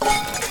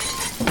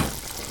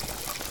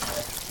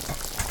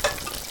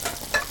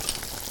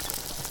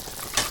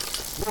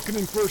Walking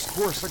in first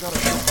course, I got a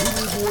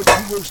charcuterie board,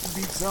 2 roasted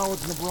beef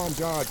salads, and a Braun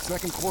Dodge.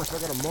 Second course,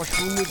 I got a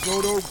mushroom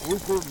risotto,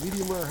 grouper,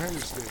 medium rare hanger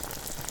steak.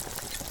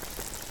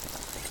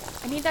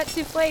 I need that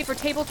souffle for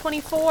table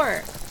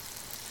 24.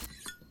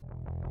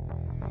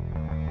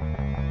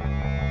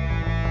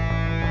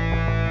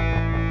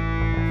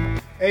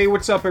 Hey,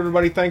 what's up,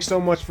 everybody? Thanks so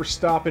much for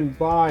stopping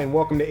by, and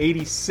welcome to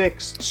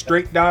 86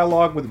 Straight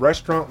Dialogue with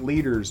Restaurant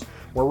Leaders,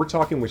 where we're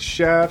talking with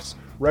chefs,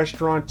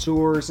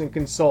 restaurateurs, and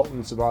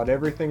consultants about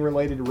everything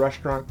related to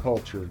restaurant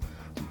culture.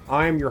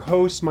 I am your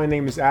host. My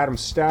name is Adam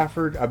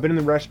Stafford. I've been in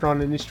the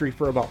restaurant industry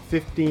for about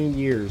 15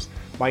 years.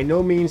 By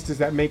no means does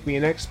that make me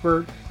an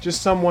expert,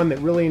 just someone that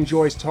really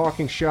enjoys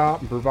talking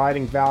shop and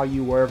providing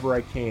value wherever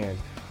I can.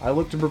 I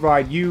look to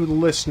provide you, the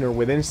listener,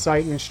 with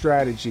insight and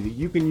strategy that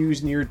you can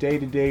use in your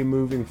day-to-day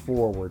moving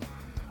forward.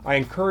 I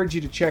encourage you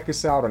to check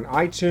us out on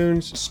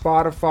iTunes,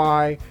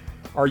 Spotify,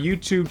 our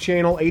YouTube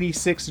channel,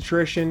 86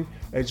 Attrition,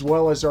 as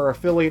well as our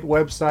affiliate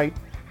website,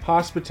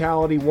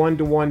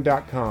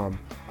 hospitality1to1.com.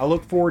 I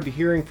look forward to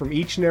hearing from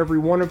each and every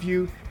one of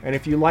you, and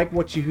if you like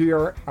what you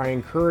hear, I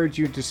encourage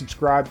you to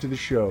subscribe to the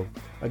show.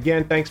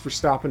 Again, thanks for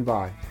stopping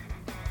by.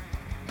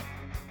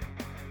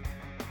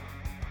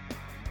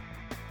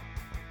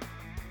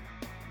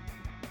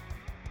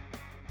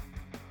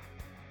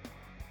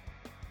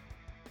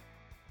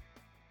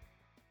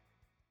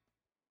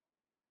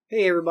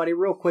 Hey everybody,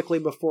 real quickly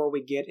before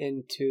we get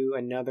into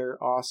another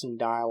awesome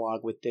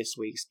dialogue with this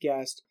week's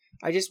guest,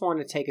 I just want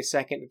to take a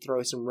second to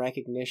throw some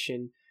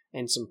recognition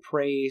and some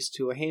praise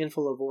to a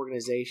handful of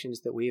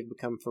organizations that we have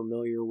become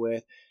familiar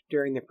with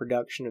during the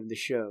production of the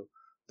show.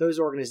 Those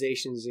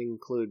organizations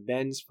include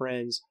Ben's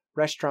Friends,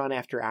 Restaurant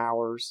After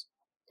Hours,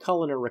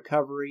 Culinary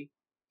Recovery,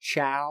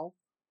 Chow,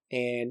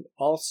 and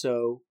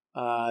also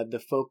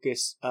the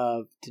focus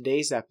of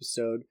today's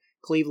episode,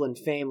 Cleveland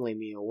Family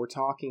Meal. We're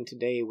talking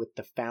today with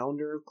the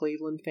founder of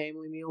Cleveland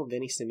Family Meal,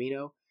 Vinny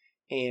Cimino.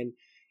 And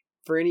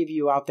for any of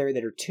you out there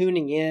that are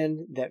tuning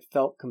in that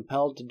felt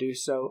compelled to do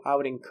so, I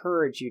would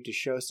encourage you to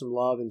show some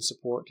love and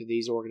support to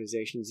these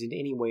organizations in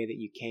any way that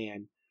you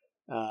can.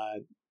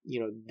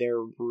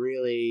 They're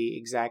really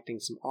exacting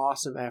some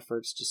awesome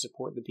efforts to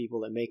support the people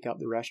that make up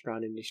the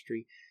restaurant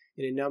industry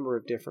in a number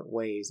of different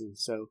ways. And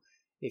so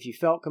if you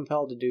felt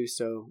compelled to do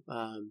so,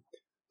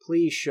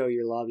 please show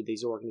your love to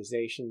these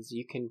organizations.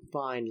 You can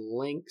find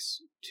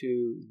links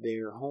to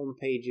their home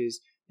pages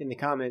in the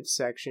comments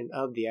section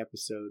of the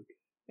episode.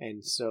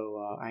 And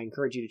so I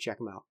encourage you to check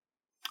them out.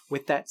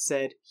 With that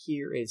said,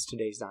 here is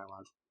today's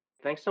dialogue.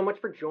 Thanks so much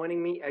for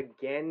joining me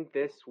again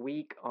this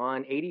week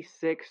on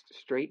 86th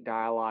Straight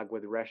Dialogue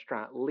with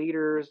Restaurant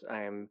Leaders.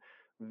 I am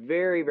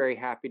very, very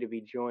happy to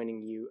be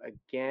joining you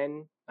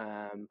again.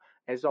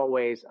 As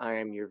always, I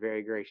am your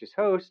very gracious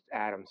host,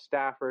 Adam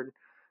Stafford.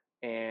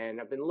 And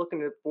I've been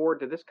looking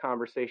forward to this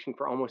conversation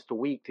for almost a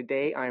week.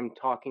 Today, I'm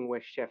talking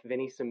with Chef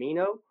Vinny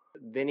Cimino.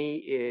 Vinny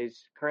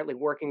is currently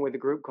working with a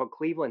group called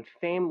Cleveland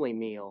Family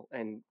Meal,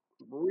 and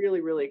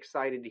really, really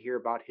excited to hear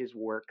about his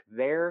work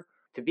there.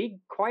 To be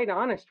quite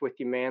honest with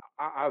you, man,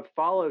 I've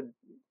followed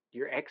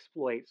your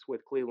exploits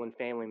with Cleveland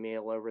Family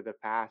Meal over the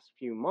past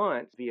few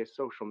months via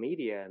social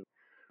media, and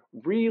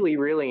really,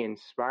 really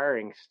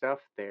inspiring stuff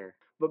there.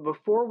 But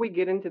before we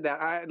get into that,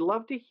 I'd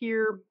love to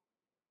hear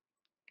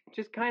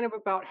just kind of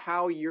about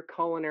how your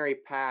culinary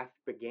path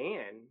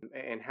began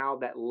and how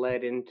that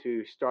led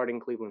into starting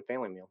Cleveland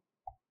Family Meal.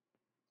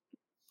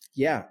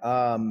 Yeah.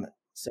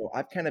 So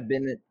I've kind of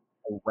been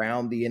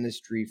around the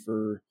industry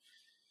for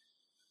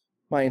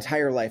my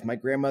entire life. My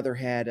grandmother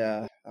had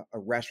a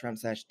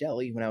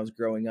restaurant/deli when I was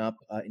growing up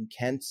in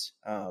Kent.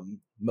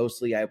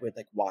 Mostly I would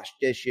wash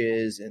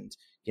dishes and,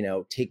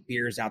 take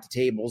beers out to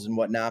tables and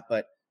whatnot.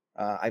 But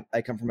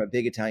I come from a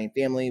big Italian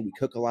family. We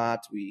cook a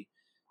lot. We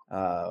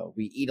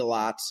eat a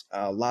lot,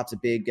 lots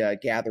of big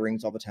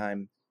gatherings all the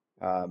time.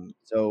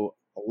 So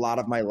a lot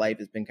of my life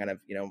has been kind of,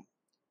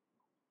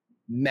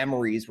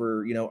 memories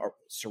were, are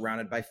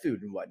surrounded by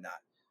food and whatnot.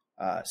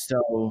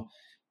 So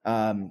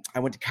I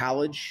went to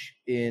college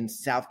in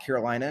South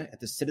Carolina at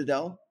the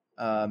Citadel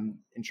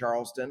in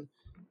Charleston.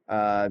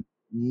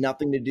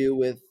 Nothing to do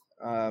with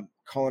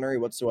culinary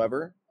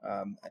whatsoever.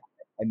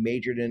 I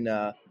majored in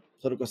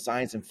political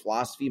science and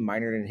philosophy,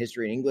 minored in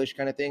history and English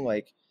kind of thing.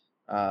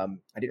 I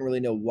didn't really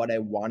know what I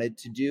wanted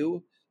to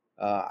do.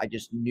 I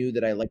just knew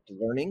that I liked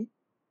learning.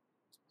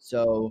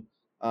 So,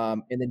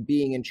 and then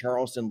being in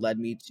Charleston led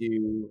me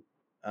to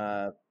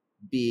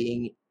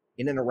being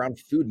in and around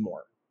food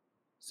more.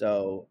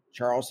 So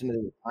Charleston at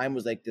the time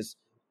was this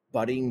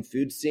budding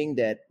food scene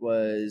that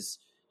was,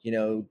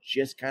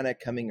 just kind of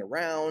coming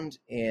around,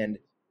 and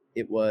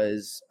it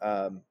was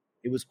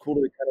cool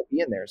to kind of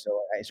be in there. So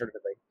I started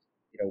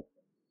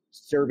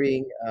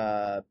serving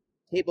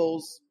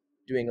tables,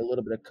 doing a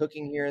little bit of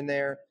cooking here and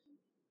there.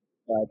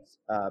 But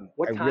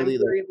what time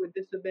period would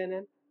this have been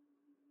in?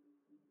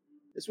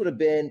 This would have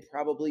been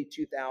probably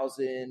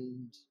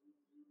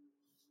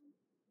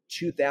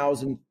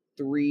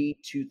 2003,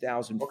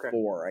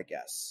 2004, I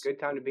guess. Good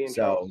time to be in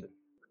Charleston.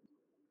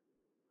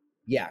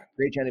 Yeah,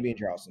 great time to be in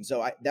Charleston.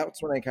 So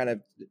that's when I kind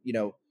of,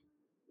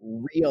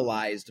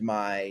 realized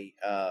my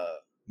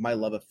my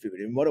love of food.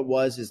 And what it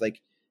was is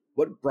like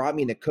what brought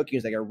me into cooking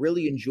was like I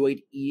really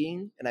enjoyed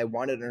eating, and I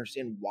wanted to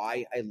understand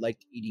why I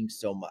liked eating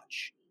so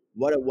much,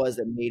 what it was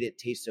that made it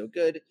taste so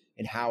good,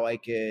 and how I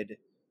could,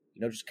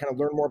 just kind of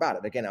learn more about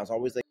it. Again, I was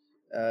always like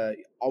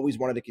always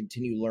wanted to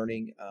continue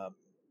learning,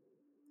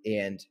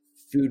 and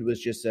food was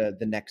just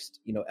the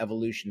next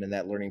evolution in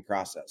that learning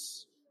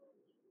process.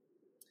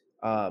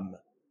 And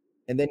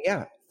then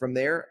from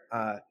there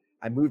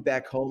I moved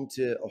back home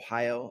to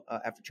Ohio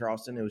after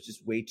Charleston. It was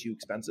just way too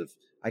expensive.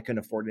 I couldn't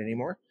afford it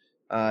anymore.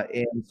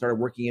 And started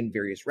working in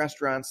various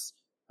restaurants,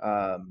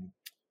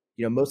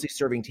 mostly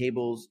serving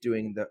tables,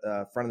 doing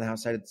the front of the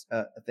house side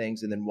of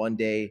things. And then one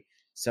day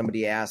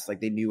somebody asked, like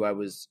they knew I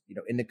was,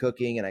 into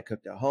cooking and I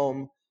cooked at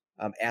home,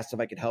 asked if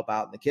I could help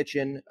out in the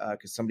kitchen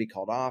because somebody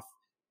called off.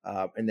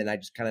 And then I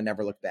just kind of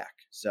never looked back.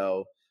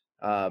 So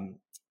I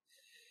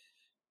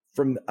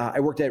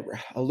worked at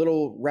a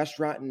little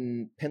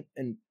restaurant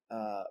in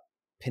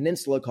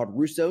Peninsula called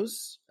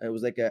Russo's. It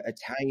was like a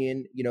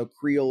Italian,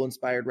 Creole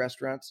inspired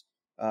restaurant.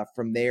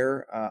 From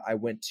there, I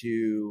went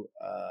to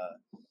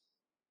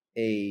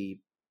a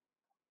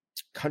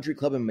country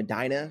club in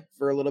Medina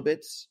for a little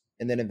bit,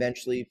 and then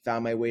eventually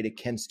found my way to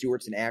Ken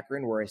Stewart's in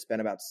Akron, where I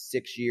spent about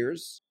 6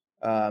 years.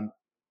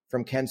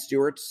 From Ken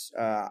Stewart's,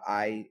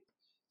 I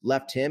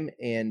left him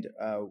and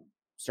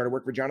started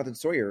working for Jonathan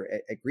Sawyer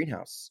at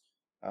Greenhouse.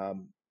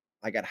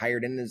 I got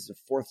hired in as the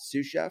 4th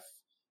sous chef.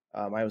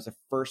 I was the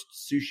first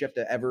sous chef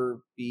to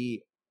ever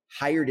be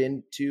hired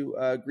into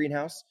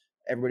Greenhouse.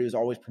 Everybody was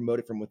always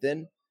promoted from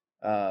within.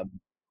 It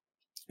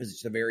was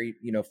just a very,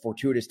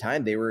 fortuitous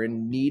time. They were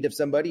in need of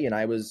somebody, and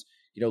I was,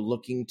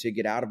 looking to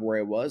get out of where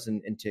I was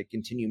and to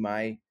continue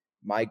my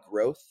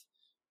growth.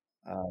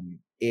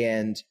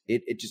 And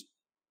it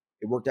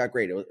worked out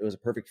great. It was a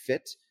perfect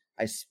fit.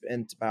 I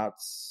spent about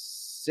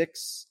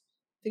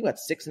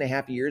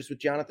 6.5 years with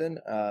Jonathan,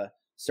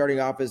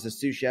 starting off as a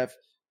sous chef,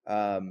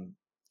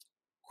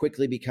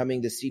 quickly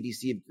becoming the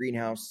CDC of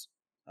Greenhouse,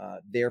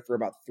 there for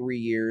about 3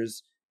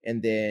 years,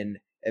 and then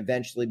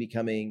eventually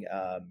becoming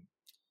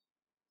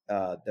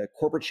the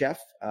corporate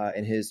chef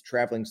and his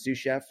traveling sous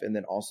chef, and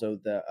then also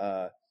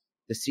the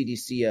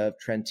CDC of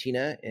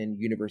Trentina and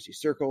University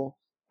Circle.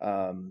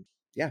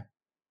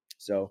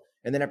 So,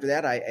 and then after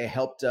that, I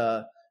helped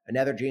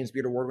another James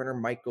Beard Award winner,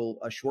 Michael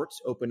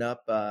Schwartz, open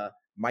up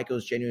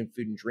Michael's Genuine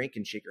Food and Drink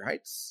in Shaker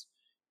Heights.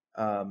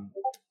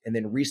 And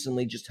then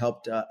recently just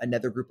helped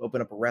another group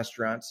open up a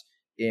restaurant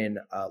in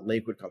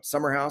Lakewood called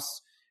Summer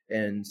House.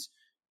 And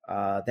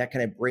that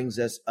kind of brings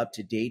us up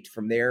to date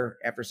from there.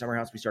 After Summer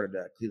House, we started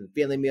a Cleveland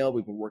Family Meal.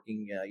 We've been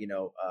working,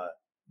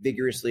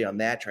 vigorously on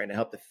that, trying to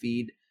help to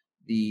feed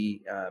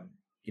the,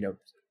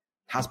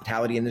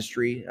 hospitality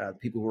industry,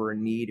 people who are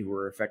in need, who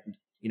were affected,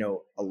 a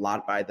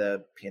lot by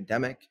the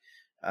pandemic.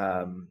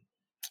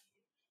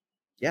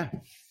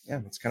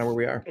 That's kind of where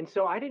we are. And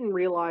so I didn't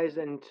realize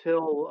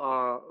until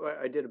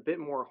I did a bit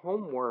more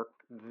homework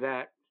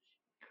that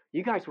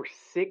you guys were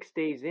 6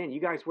 days in.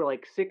 You guys were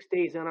like 6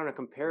 days in on a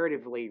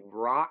comparatively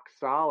rock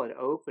solid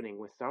opening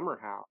with Summer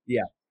House.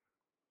 Yeah.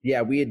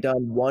 We had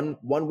done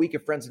one week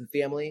of friends and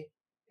family,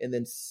 and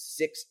then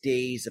 6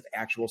 days of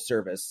actual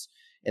service,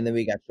 and then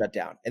we got shut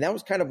down. And that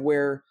was kind of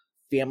where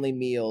Family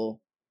Meal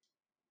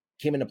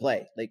came into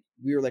play. Like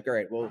we were like, all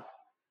right, well,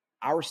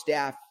 our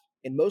staff,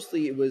 and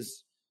mostly it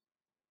was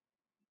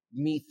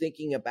me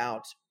thinking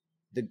about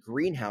the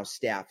Greenhouse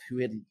staff who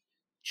had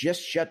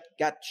just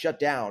got shut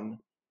down,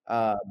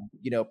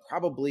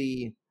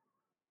 probably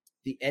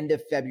the end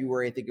of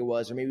February, I think it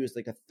was, or maybe it was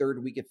like the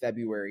third week of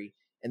February.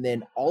 And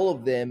then all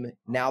of them,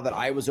 now that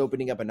I was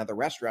opening up another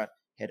restaurant,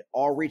 had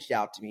all reached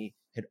out to me,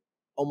 had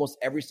almost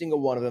every single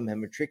one of them had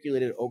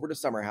matriculated over to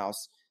Summer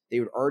House. They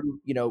would already,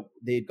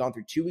 they had gone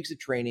through 2 weeks of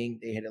training.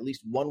 They had at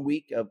least 1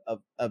 week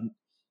of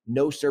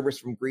no service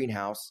from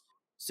Greenhouse.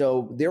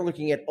 So they're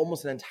looking at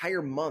almost an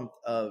entire month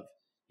of,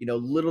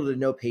 little to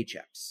no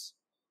paychecks.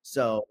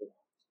 So,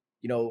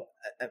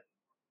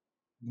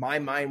 my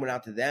mind went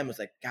out to them. It was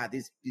like, God,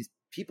 these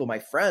people, my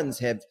friends,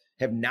 have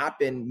not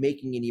been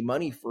making any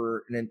money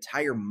for an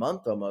entire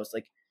month almost.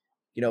 Like,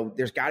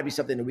 there's got to be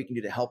something that we can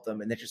do to help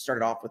them. And that just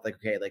started off with like,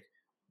 okay, like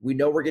we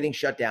know we're getting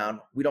shut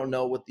down. We don't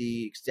know what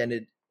the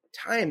extended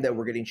time that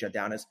we're getting shut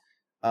down is,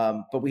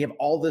 but we have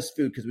all this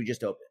food because we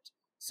just opened.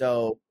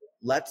 So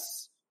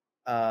let's.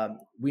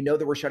 We know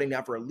that we're shutting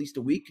down for at least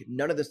a week.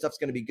 None of this stuff's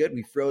going to be good.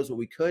 We froze what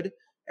we could.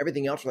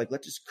 Everything else, we're like,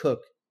 let's just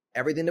cook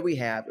everything that we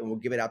have, and we'll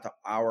give it out to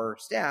our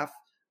staff,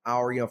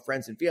 our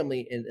friends and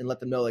family, and let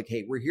them know like,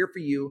 hey, we're here for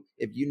you.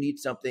 If you need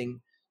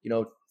something,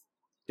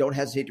 don't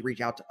hesitate to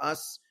reach out to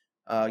us.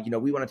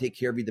 We want to take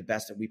care of you the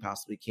best that we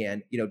possibly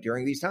can,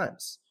 during these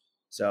times.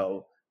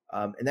 So,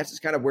 and that's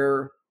just kind of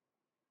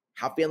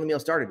how Family Meal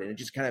started, and it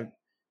just kind of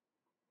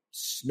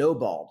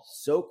snowballed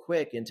so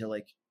quick into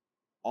like.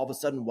 All of a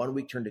sudden 1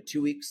 week turned to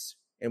 2 weeks,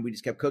 and we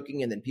just kept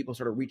cooking. And then people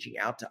started reaching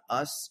out to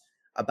us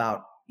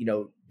about,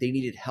 they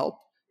needed help.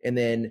 And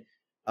then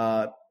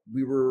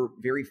we were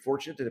very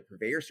fortunate that the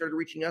purveyor started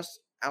reaching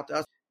out to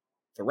us.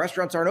 The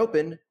restaurants aren't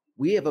open,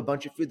 we have a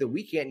bunch of food that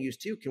we can't use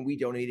too. Can we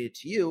donate it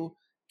to you?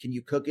 Can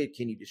you cook it?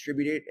 Can you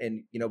distribute it?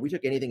 And, we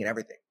took anything and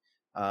everything.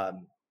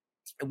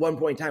 At one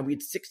point in time, we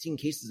had 16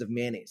 cases of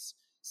mayonnaise.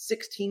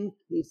 16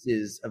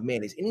 cases of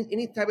mayonnaise.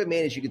 Any type of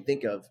mayonnaise you can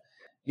think of,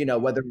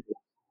 whether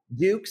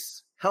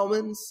Duke's,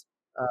 Hellman's,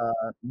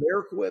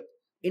 Miracle Whip,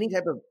 any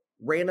type of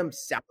random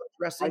salad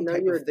dressing. I know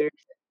type you're of a Duke.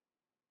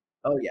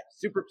 Oh yeah,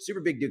 super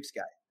big Duke's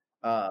guy.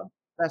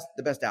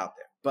 The best out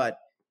there. But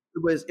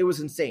it was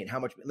insane how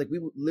much, like, we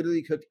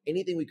literally cooked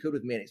anything we could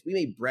with mayonnaise. We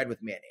made bread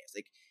with mayonnaise,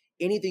 like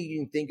anything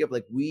you can think of.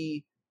 Like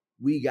we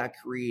got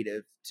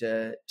creative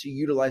to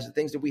utilize the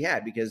things that we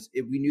had, because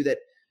we knew that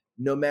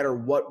no matter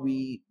what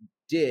we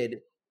did,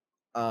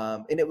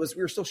 and we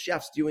were still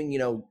chefs doing,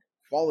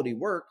 quality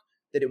work,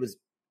 that it was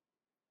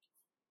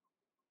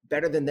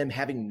better than them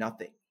having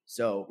nothing.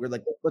 So we're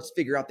like, let's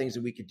figure out things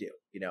that we could do,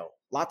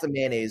 lots of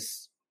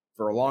mayonnaise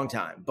for a long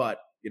time, but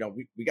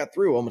we got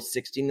through almost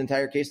 16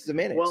 entire cases of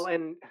mayonnaise. Well,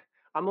 and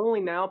I'm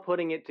only now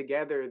putting it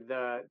together,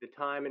 the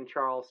time in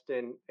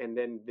Charleston and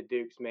then the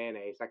Duke's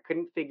mayonnaise. I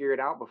couldn't figure it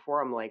out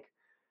before. I'm like,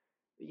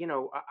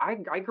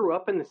 I grew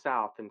up in the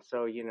South, and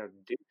so,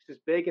 Duke's is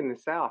big in the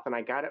South, and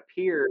I got up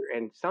here,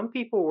 and some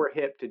people were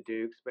hip to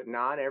Duke's, but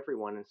not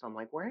everyone. And so I'm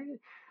like, where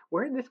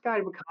did this guy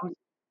become?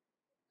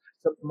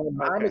 So my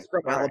mom is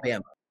from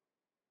Alabama,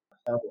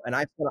 and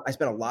I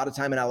spent a lot of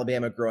time in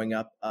Alabama growing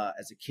up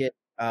as a kid.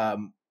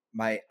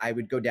 I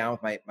would go down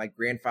with my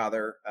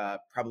grandfather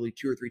probably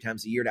 2 or 3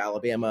 times a year to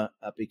Alabama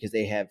because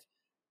they have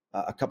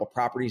a couple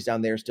properties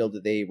down there still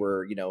that they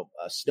were,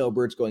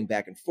 snowbirds going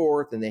back and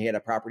forth. And they had a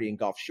property in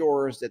Gulf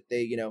Shores that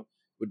they,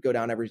 would go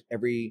down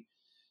every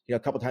a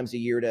couple times a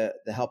year to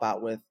help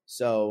out with.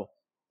 So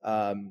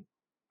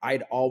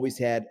I'd always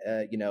had,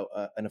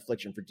 an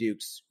affliction for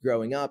Duke's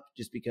growing up,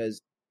 just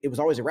because it was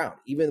always around.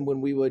 Even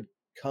when we would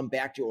come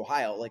back to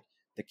Ohio, like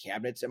the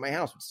cabinets at my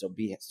house would still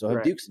have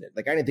Right. Duke's in it.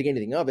 Like I didn't think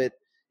anything of it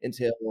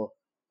until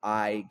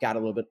I got a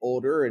little bit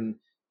older and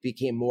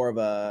became more of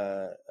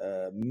a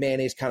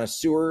mayonnaise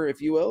connoisseur,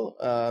 if you will,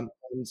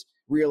 and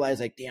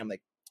realized, like, damn,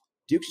 like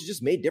Duke's is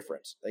just made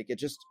different. Like it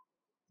just,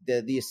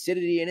 the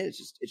acidity in it, it's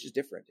just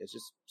different. It's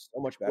just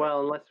so much better. Well,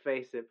 and let's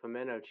face it,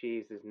 pimento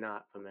cheese is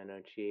not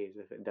pimento cheese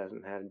if it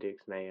doesn't have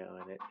Duke's mayo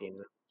in it.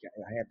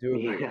 I have to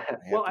agree. Yeah.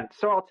 Well,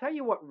 so I'll tell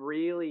you what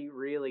really,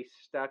 really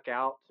stuck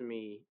out to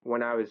me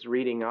when I was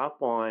reading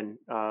up on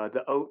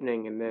the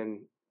opening and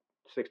then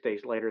 6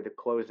 days later, the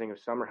closing of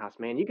Summer House.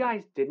 Man, you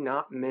guys did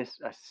not miss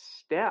a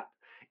step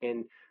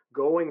in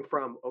going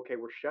from, okay,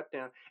 we're shut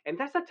down. And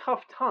that's a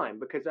tough time,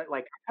 because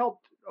I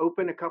helped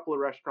open a couple of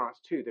restaurants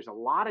too. There's a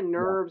lot of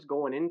nerves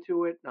going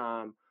into it,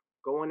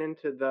 going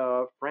into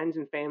the friends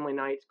and family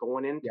nights,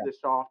 going into the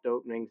soft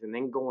openings, and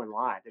then going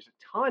live. There's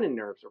a ton of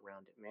nerves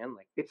around it, man.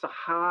 Like, it's a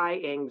high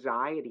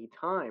anxiety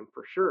time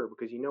for sure,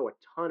 because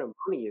a ton of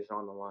money is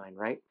on the line,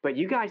 right? But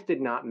you guys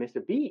did not miss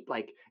a beat.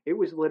 Like, it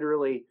was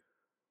literally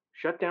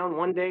shut down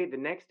one day, the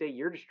next day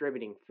you're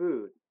distributing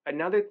food.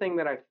 Another thing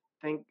that I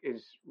think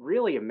is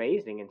really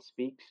amazing and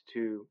speaks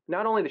to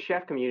not only the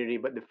chef community,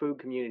 but the food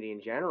community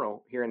in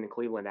general here in the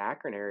Cleveland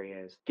Akron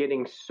area, is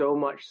getting so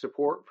much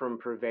support from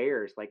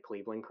purveyors like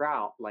Cleveland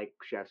Kraut, like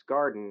Chef's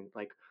Garden,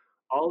 like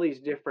all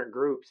these different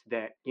groups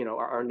that,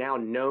 are now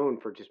known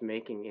for just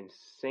making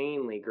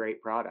insanely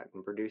great product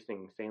and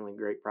producing insanely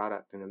great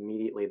product, and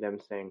immediately them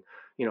saying,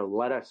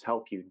 let us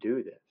help you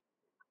do this.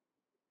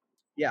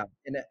 Yeah,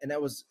 and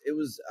it was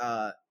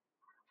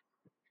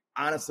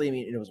honestly, I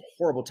mean, it was a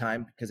horrible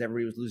time because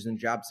everybody was losing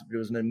jobs, but it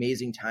was an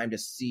amazing time to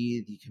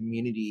see the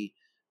community,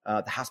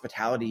 the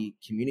hospitality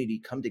community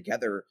come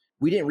together.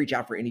 We didn't reach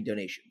out for any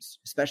donations,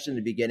 especially in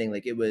the beginning.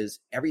 Like, it was,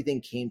 everything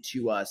came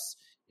to us.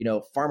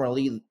 Farmer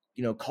Lee,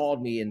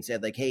 called me and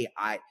said, like, hey,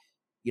 I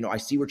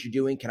see what you're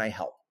doing. Can I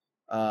help?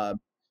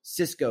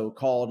 Cisco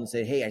called and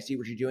said, hey, I see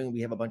what you're doing.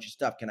 We have a bunch of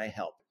stuff. Can I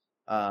help?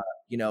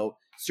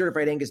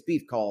 Certified Angus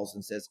Beef calls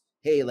and says,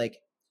 hey, like,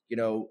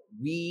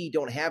 we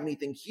don't have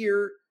anything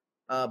here,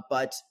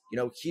 but,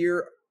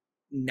 here,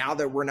 now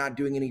that we're not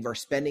doing any of our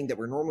spending that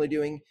we're normally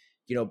doing,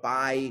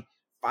 buy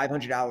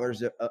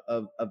 $500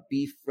 of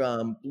beef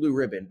from Blue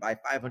Ribbon, buy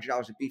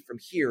 $500 of beef from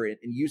here, and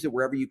use it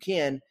wherever you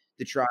can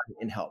to try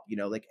and help.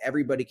 Like,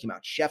 everybody came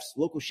out. Chefs,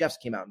 local chefs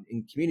came out,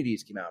 and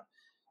communities came out.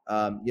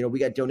 We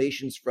got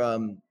donations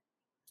from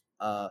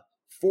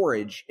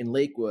Forage in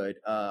Lakewood,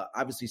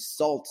 obviously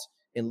Salt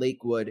in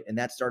Lakewood, and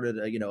that started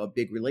a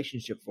big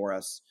relationship for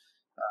us.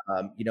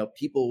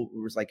 People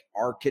was like,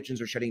 our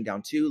kitchens are shutting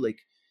down too. Like,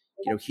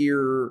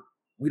 here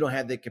we don't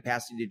have the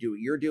capacity to do what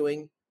you're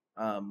doing,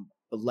 but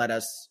let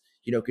us,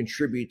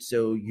 contribute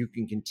so you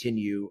can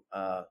continue,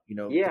 the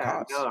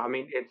cause. No, I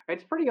mean,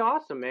 it's pretty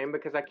awesome, man,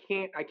 because I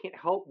can't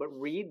help but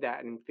read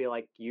that and feel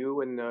like you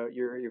and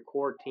your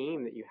core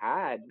team that you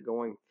had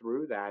going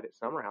through that at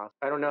Summer House.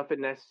 I don't know if it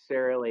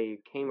necessarily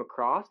came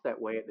across that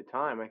way at the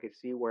time. I could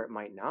see where it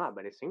might not,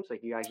 but it seems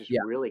like you guys just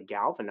really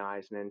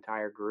galvanized an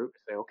entire group to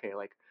say, okay,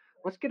 like,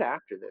 let's get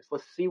after this.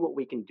 Let's see what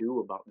we can do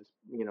about this,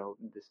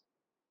 this.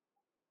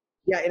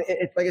 Yeah.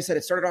 And like I said,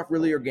 it started off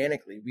really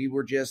organically. We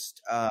were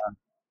just,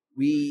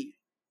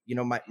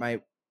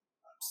 my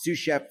sous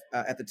chef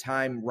at the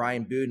time,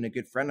 Ryan Boone, a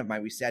good friend of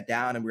mine, we sat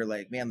down and we were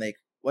like, man, like,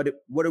 what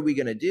are we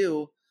going to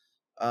do?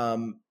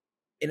 And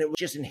it was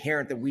just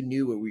inherent that we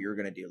knew what we were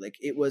going to do. Like,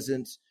 it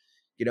wasn't,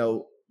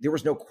 there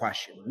was no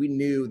question. We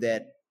knew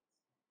that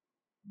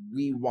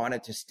we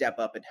wanted to step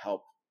up and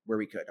help where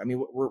we could. I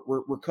mean,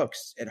 we're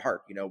cooks at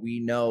heart. We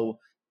know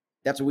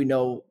that's what we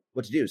know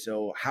what to do.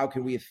 So how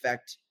can we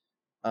affect,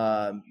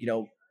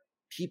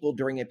 people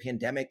during a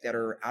pandemic that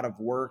are out of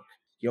work,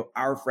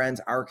 our friends,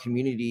 our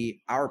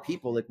community, our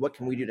people, like, what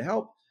can we do to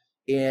help?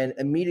 And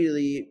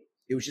immediately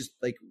it was just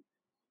like,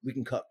 we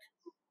can cook.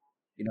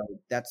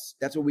 That's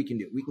what we can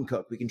do. We can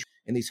cook. We can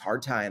in these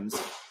hard times.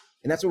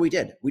 And that's what we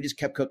did. We just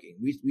kept cooking.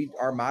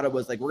 Our motto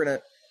was like, we're going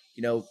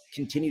to,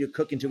 continue to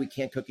cook until we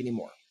can't cook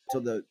anymore,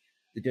 until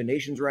the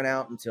donations run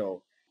out,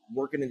 until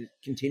we're going to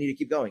continue to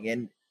keep going.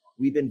 And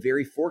we've been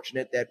very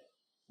fortunate that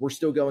we're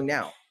still going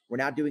now. We're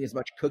not doing as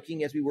much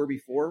cooking as we were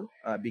before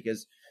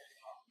because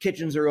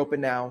kitchens are open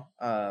now.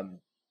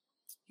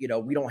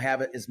 We don't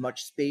have as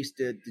much space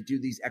to do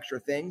these extra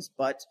things,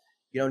 but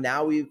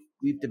now we've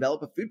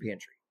developed a food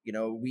pantry.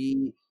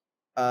 We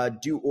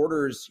do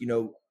orders,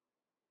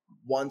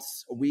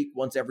 once a week,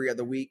 once every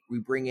other week. We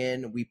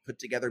put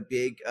together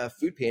big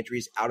food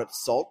pantries out of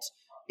Salt,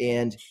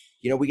 and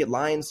we get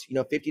lines,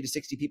 50 to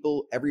 60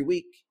 people every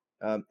week,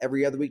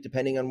 every other week,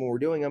 depending on when we're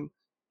doing them,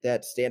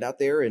 that stand out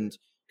there and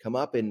come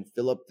up and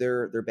fill up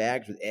their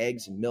bags with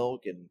eggs and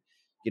milk and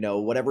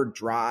whatever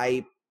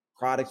dry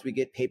products we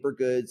get, paper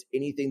goods,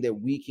 anything that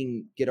we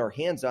can get our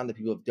hands on that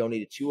people have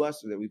donated to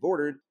us or that we've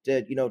ordered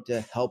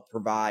to help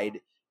provide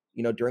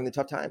during the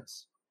tough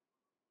times.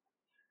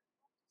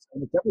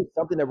 And it's definitely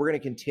something that we're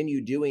going to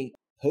continue doing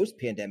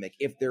post-pandemic.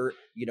 If there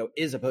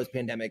is a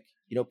post-pandemic,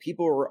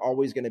 people are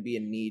always going to be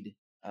in need,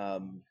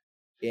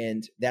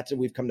 and that's what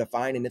we've come to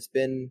find. And it's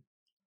been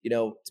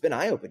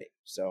eye-opening.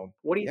 So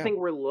what do you think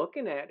we're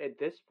looking at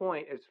this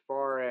point as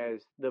far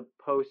as the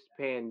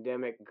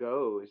post-pandemic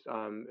goes,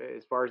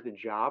 as far as the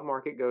job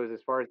market goes, as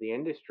far as the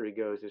industry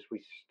goes, as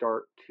we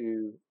start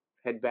to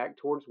head back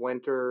towards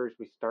winter, as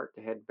we start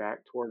to head back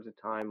towards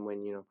a time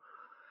when,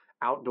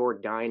 outdoor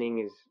dining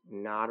is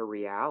not a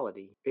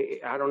reality?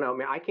 I don't know. I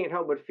mean, I can't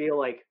help but feel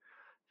like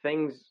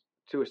things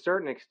to a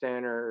certain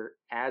extent are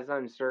as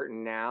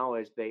uncertain now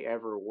as they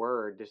ever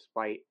were,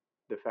 despite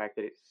the fact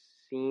that it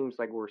seems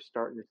like we're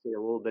starting to see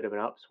a little bit of an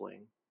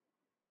upswing.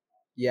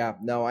 Yeah,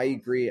 no, I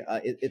agree.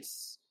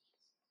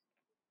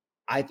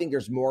 I think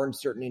there's more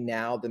uncertainty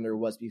now than there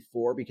was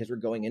before because we're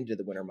going into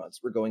the winter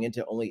months. We're going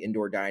into only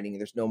indoor dining.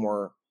 There's no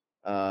more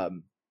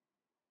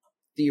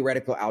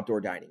theoretical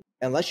outdoor dining.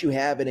 Unless you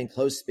have an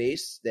enclosed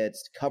space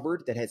that's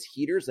covered, that has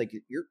heaters, like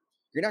you're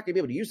not going to be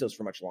able to use those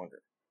for much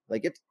longer.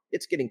 Like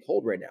it's getting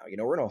cold right now.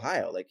 We're in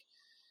Ohio. Like,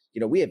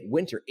 we have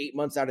winter 8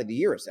 months out of the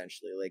year,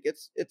 essentially. Like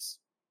it's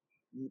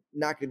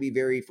not going to be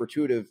very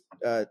fortuitous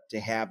to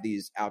have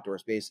these outdoor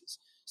spaces.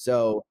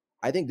 So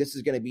I think this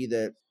is going to be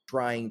the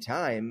trying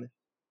time,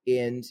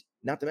 and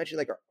not to mention,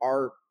 like,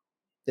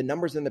 the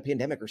numbers in the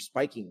pandemic are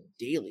spiking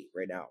daily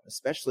right now,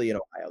 especially in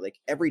Ohio. Like,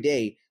 every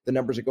day the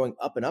numbers are going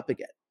up and up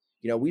again.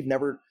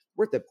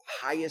 We're at the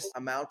highest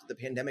amount the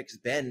pandemic has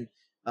been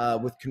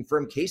with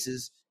confirmed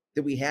cases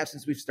that we have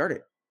since we've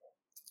started.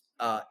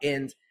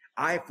 And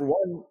I, for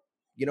one,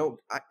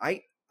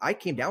 I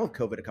came down with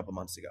COVID a couple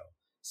months ago.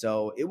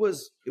 So it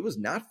was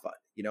not fun.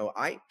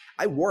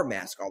 I wore a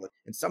mask all the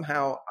time, and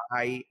somehow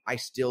I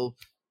still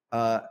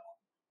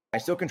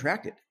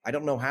contracted. I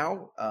don't know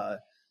how.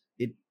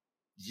 It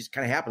just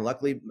kind of happened.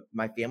 Luckily,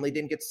 my family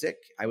didn't get sick.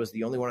 I was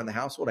the only one in the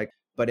household. I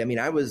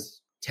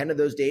was 10 of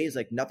those days,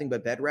 like, nothing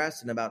but bed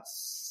rest, and about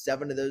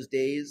 7 of those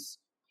days.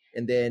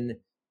 And then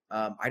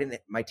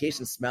my taste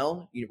and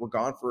smell were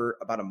gone for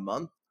about a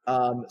month.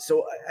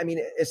 So, I mean,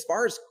 as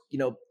far as,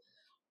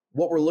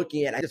 what we're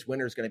looking at, this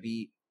winter is going to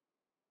be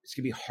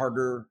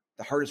harder,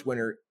 the hardest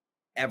winter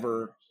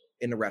ever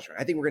in the restaurant.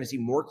 I think we're going to see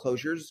more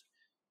closures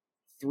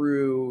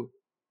through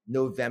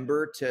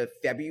November to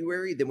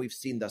February than we've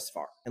seen thus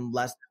far,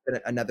 unless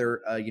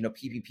another,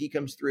 PPP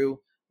comes through,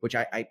 which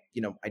I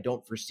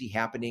don't foresee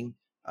happening.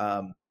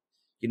 And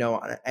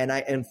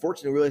I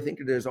unfortunately really think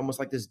there's almost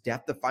like this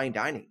death to fine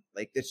dining.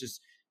 Like, it's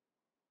just,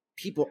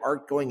 people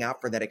aren't going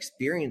out for that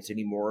experience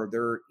anymore.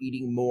 They're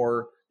eating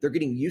more. They're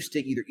getting used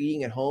to either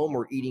eating at home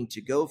or eating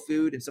to-go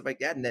food and stuff like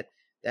that. And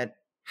that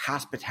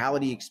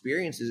hospitality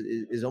experience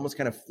is almost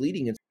kind of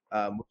fleeting, which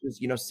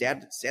is,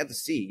 sad to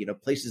see.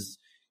 Places,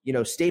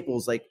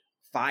 staples like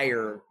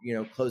Fire,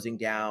 closing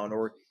down,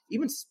 or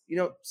even,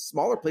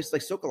 smaller places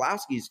like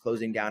Sokolowski's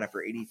closing down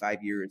after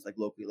 85 years, like,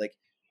 locally. Like,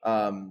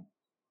 I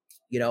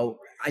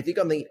think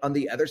on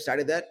the other side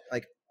of that,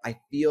 like, I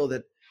feel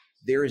that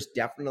there is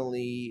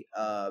definitely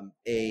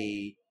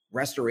a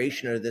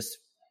restoration of this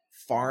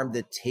farm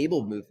to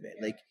table movement.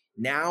 Like,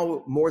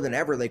 now more than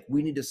ever, like,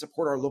 we need to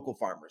support our local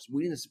farmers.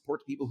 We need to support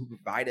the people who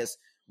provide us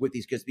with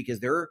these goods, because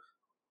they're,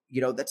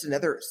 that's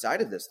another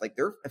side of this. Like,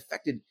 they're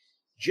affected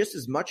just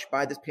as much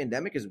by this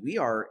pandemic as we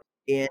are.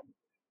 And,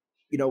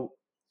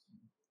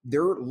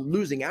 they're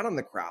losing out on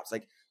the crowds.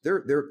 Like,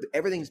 they're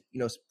everything's,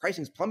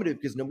 pricing's plummeted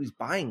because nobody's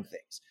buying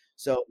things.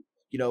 So,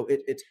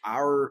 it's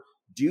our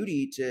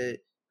duty to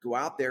go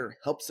out there,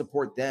 help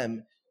support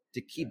them,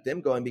 to keep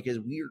them going, because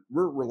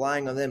we're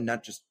relying on them,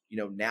 not just,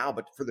 now,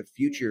 but for the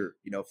future,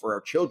 for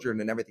our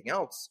children and everything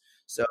else.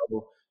 So,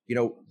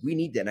 we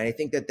need that. And I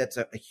think that that's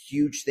a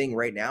huge thing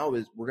right now.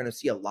 Is we're going to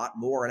see a lot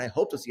more, and I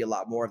hope to see a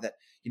lot more of that,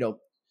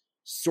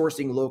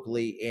 sourcing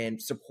locally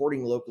and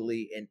supporting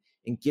locally and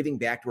giving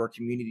back to our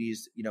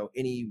communities,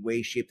 any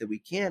way, shape that we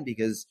can,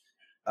 because,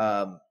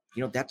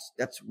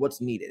 that's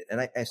what's needed.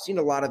 And I've seen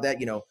a lot of that,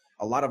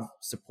 a lot of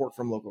support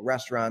from local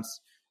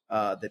restaurants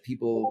that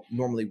people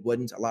normally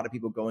wouldn't. A lot of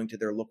people going to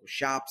their local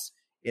shops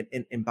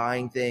and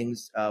buying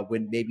things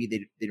when maybe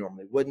they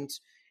normally wouldn't.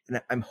 And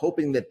I'm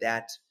hoping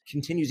that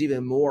continues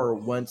even more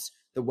once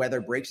the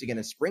weather breaks again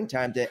in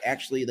springtime, to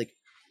actually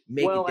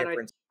make a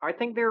difference. I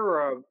think there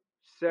are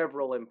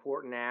several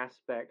important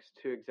aspects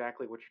to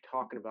exactly what you're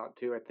talking about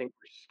too. I think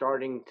we're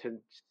starting to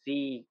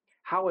see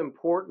how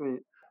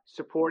important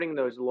supporting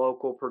those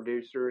local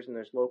producers and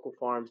those local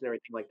farms and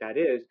everything like that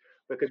is,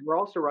 because we're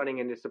also running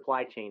into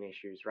supply chain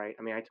issues, right?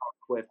 I mean, I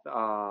talked with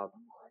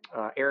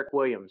Eric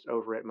Williams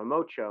over at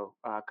Momocho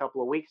a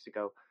couple of weeks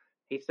ago.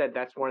 He said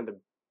that's one of the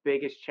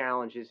biggest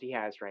challenges he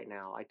has right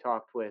now. I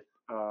talked with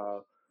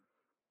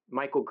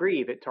Michael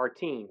Grieve at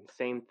Tartine,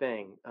 same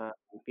thing.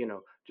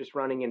 Just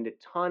running into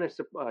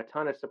a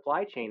ton of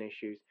supply chain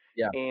issues.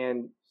 Yeah.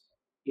 And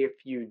if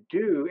you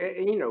do,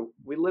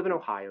 we live in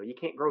Ohio. You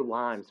can't grow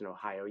limes in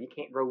Ohio. You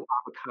can't grow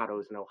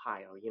avocados in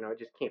Ohio. It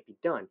just can't be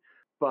done.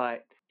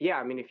 But yeah,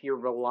 I mean, if you're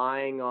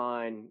relying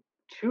on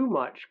too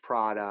much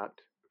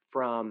product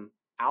from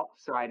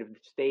outside of the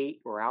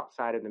state or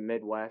outside of the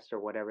Midwest or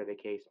whatever the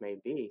case may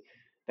be,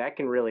 that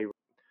can really,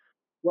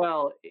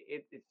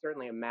 it's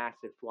certainly a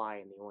massive fly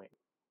in the ointment.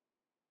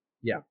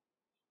 Yeah.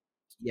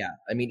 Yeah.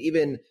 I mean,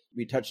 even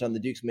we touched on the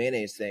Duke's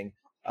mayonnaise thing.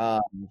 We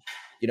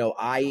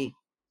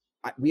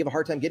have a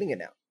hard time getting it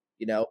now.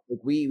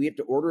 We have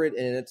to order it,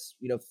 and it's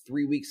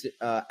 3 weeks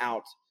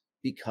out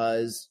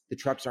because the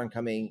trucks aren't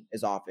coming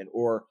as often,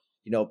 or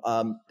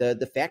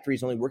the factory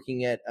is only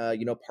working at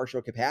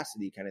partial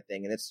capacity kind of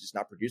thing, and it's just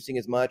not producing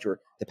as much, or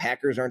the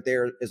packers aren't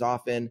there as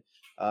often,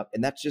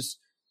 and that's just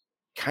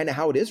kind of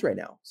how it is right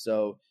now.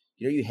 So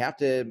you have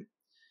to,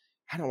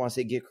 I don't want to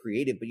say get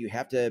creative, but you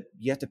have to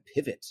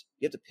pivot.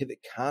 You have to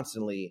pivot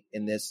constantly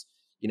in this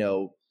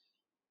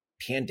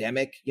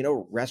pandemic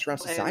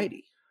restaurant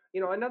society.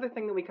 And, another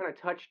thing that we kind of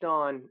touched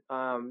on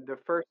the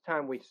first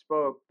time we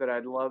spoke that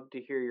I'd love to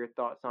hear your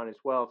thoughts on as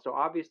well. So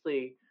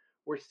obviously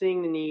we're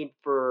seeing the need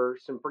for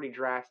some pretty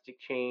drastic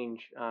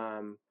change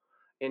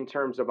in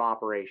terms of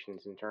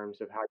operations, in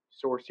terms of how you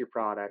source your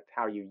product,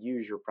 how you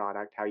use your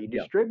product, how you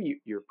distribute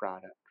your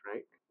product,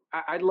 right?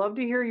 I'd love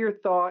to hear your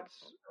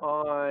thoughts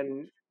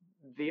on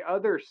the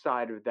other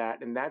side of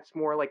that, and that's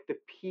more like the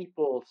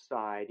people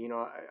side.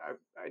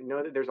 I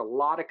know that there's a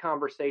lot of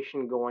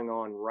conversation going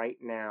on right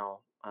now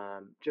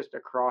just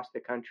across the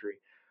country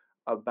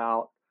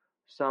about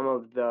some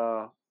of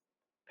the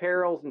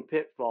perils and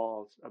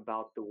pitfalls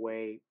about the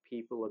way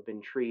people have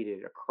been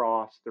treated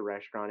across the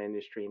restaurant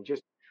industry, and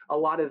just a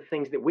lot of the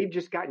things that we've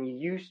just gotten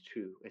used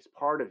to as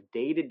part of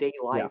day-to-day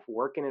life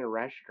working in a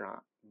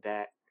restaurant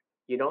that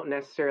you don't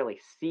necessarily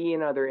see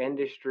in other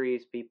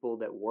industries. People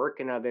that work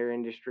in other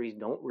industries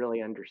don't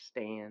really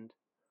understand.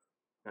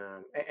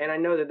 And I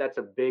know that that's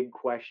a big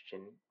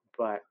question,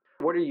 but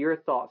what are your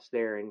thoughts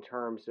there in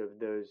terms of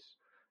those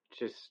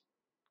just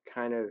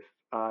kind of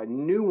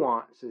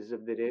nuances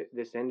of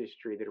this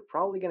industry that are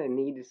probably going to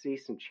need to see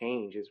some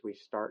change as we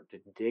start to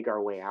dig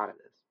our way out of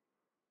this?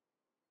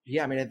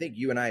 Yeah, I mean, I think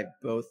you and I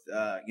both,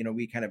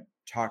 we kind of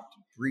talked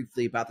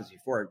briefly about this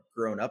before. I've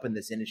grown up in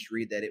this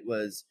industry, that it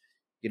was,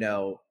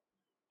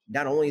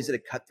 not only is it a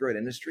cutthroat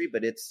industry,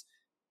 but it's,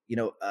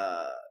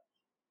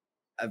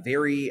 a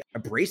very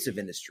abrasive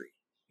industry,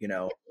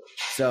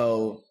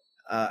 So,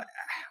 I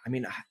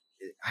mean,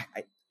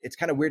 it's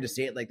kind of weird to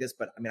say it like this,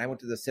 but I mean, I went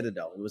to the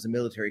Citadel. It was a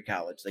military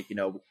college.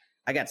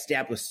 I got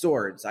stabbed with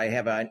swords. I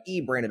have an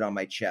E branded on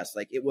my chest.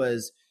 It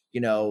was,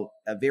 a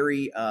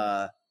very,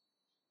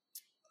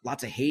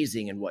 lots of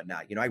hazing and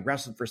whatnot. I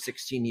wrestled for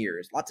 16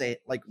 years, lots of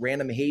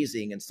random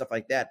hazing and stuff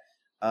like that.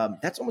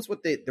 That's almost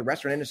what the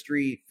restaurant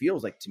industry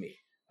feels like to me.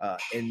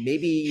 And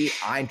maybe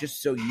I'm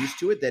just so used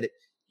to it that,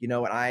 and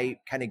I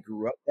kind of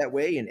grew up that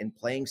way and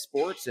playing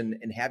sports and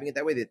having it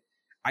that way, that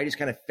I just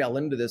kind of fell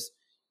into this,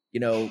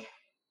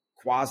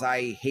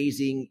 quasi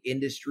hazing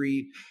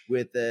industry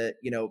with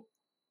you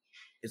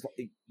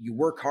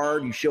work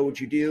hard, you show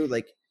what you do,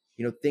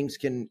 things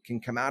can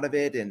come out of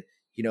it. And,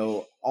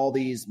 all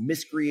these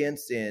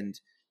miscreants and,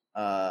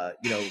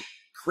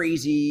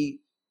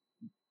 crazy,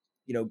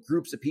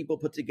 groups of people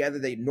put together,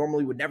 they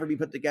normally would never be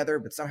put together,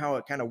 but somehow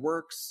it kind of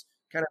works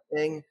kind of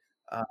thing.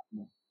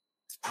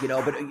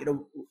 But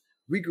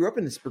we grew up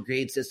in this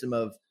brigade system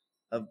of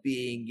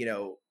being,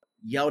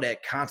 yelled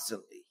at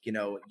constantly.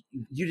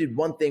 You did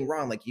one thing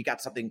wrong, you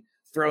got something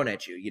thrown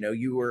at you.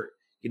 You were,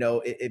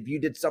 if you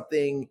did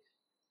something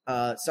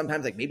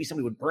sometimes like maybe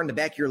somebody would burn the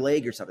back of your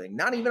leg or something,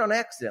 not even on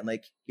accident.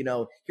 Like,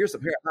 here's a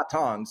pair of hot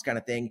tongs kind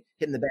of thing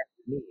hitting the back of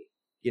the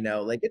knee,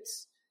 like it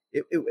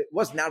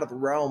wasn't out of the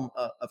realm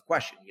of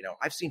question.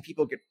 I've seen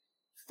people get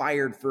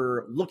fired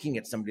for looking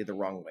at somebody the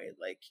wrong way.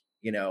 Like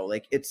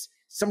it's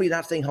somebody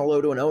not saying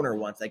hello to an owner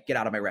once, like, get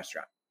out of my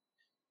restaurant.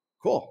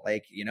 Cool.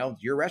 Like,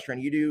 your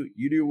restaurant, you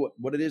do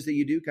what it is that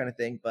you do kind of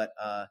thing. But,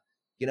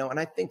 and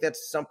I think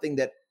that's something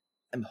that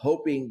I'm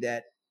hoping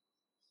that,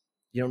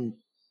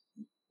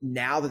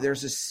 now that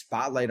there's a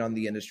spotlight on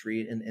the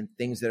industry and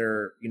things that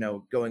are,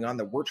 going on,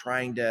 that we're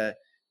trying to,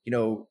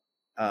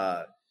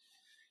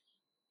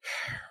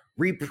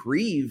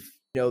 reprieve,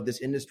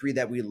 this industry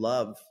that we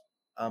love.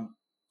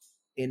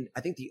 And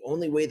I think the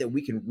only way that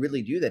we can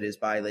really do that is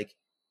by like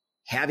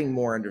having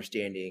more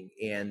understanding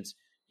and,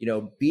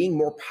 being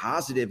more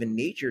positive in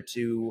nature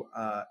to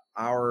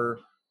our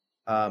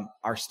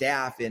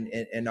staff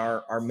and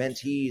our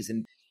mentees.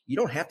 And you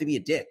don't have to be a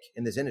dick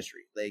in this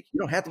industry. Like, you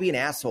don't have to be an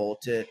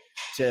asshole to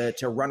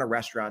run a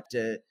restaurant.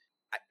 I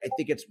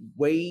think it's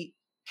way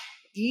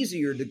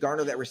easier to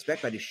garner that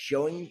respect by just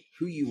showing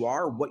who you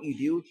are, what you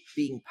do,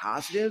 being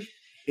positive,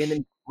 and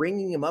then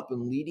bringing them up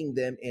and leading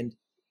them and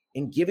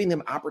giving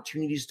them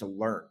opportunities to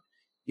learn.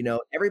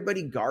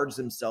 Everybody guards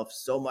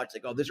themselves so much,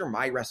 like, oh, these are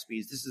my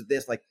recipes. This is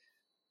this.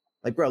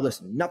 Like, bro,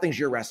 listen, nothing's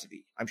your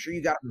recipe. I'm sure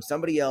you got it from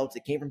somebody else.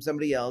 It came from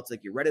somebody else.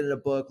 Like, you read it in a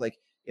book. Like,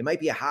 it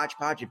might be a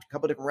hodgepodge of a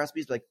couple different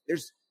recipes. Like,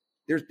 there's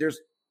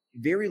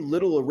very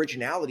little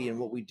originality in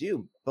what we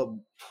do. But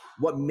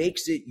what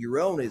makes it your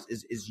own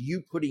is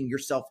you putting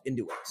yourself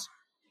into it,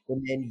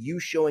 and then you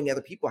showing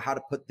other people how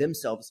to put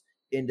themselves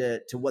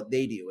into what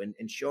they do,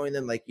 and showing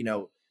them, like,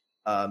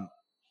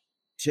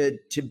 to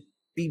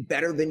be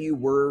better than you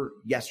were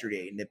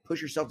yesterday, and to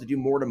push yourself to do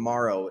more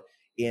tomorrow,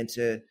 and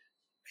to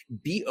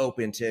be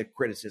open to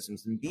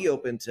criticisms, and be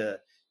open to,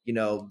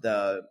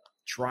 the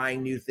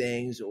trying new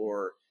things,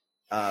 or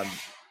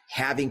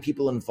having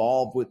people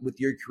involved with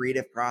your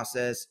creative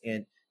process,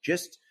 and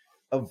just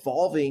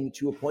evolving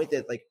to a point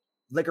that like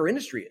our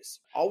industry is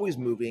always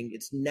moving.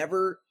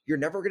 You're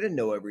never going to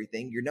know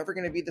everything. You're never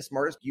going to be the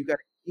smartest. You got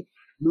to keep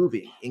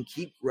moving and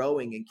keep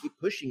growing and keep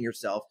pushing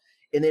yourself.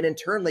 And then in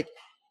turn, like,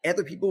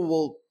 other people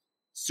will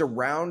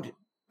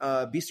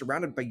be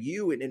surrounded by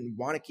you and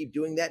want to keep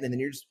doing that. And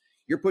then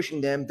you're pushing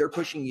them, they're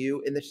pushing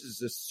you. And this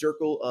is a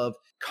circle of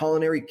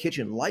culinary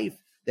kitchen life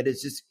that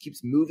is just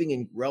keeps moving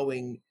and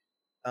growing,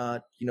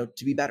 to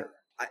be better.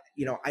 I've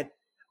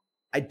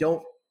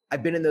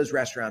been in those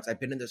restaurants. I've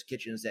been in those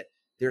kitchens that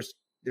there's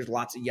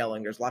lots of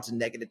yelling. There's lots of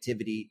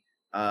negativity.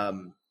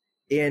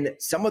 And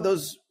some of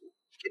those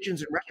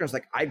kitchens and restaurants,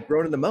 like, I've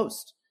grown in the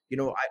most,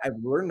 I've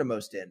learned the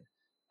most in.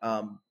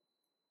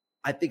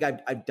 I think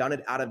I've done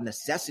it out of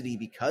necessity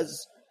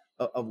because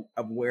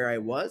of where I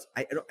was.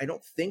 I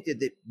don't think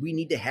that we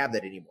need to have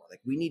that anymore. Like,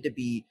 we need to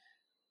be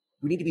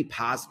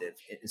positive,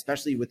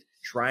 especially with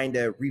trying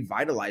to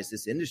revitalize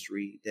this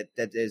industry that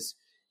is,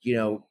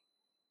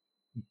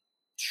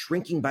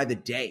 shrinking by the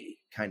day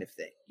kind of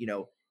thing.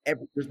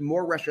 There's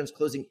more restaurants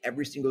closing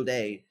every single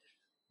day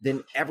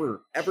than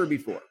ever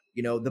before.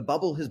 The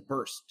bubble has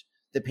burst.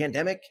 The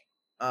pandemic,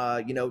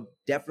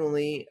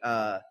 definitely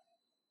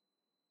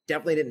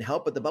didn't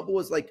help, but the bubble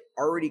was like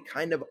already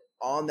kind of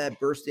on that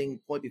bursting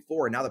point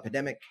before. And now the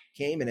pandemic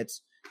came, and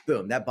it's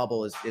boom, that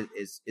bubble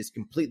is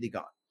completely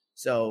gone.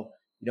 So,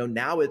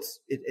 now it's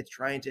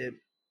trying to,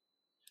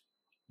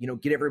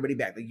 get everybody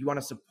back. Like, you want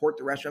to support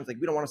the restaurants. Like,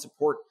 we don't want to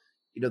support,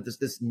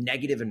 this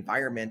negative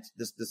environment,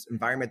 this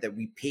environment that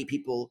we pay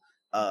people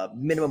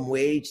minimum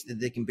wage that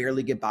they can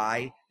barely get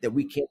by, that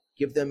we can't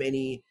give them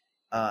any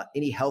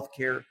health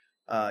care,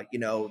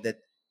 that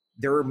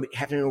they're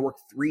having to work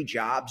 3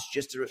 jobs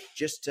just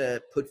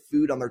to put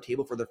food on their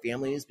table for their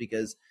families,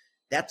 because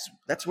that's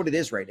what it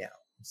is right now.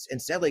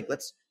 Instead, like,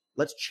 let's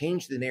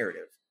change the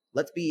narrative.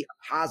 Let's be a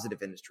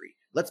positive industry.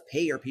 Let's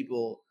pay our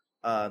people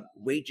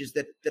wages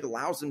that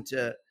allows them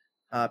to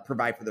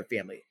provide for their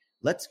family.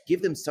 Let's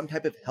give them some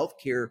type of health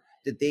care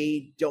that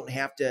they don't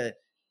have to,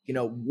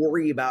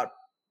 worry about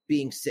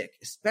being sick,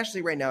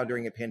 especially right now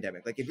during a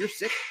pandemic. Like, if you're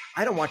sick,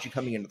 I don't want you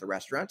coming into the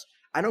restaurant.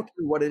 I don't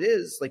care what it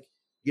is. Like,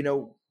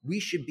 we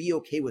should be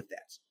okay with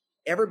that.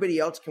 Everybody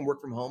else can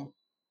work from home.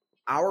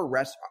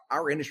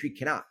 Our industry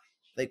cannot.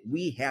 Like,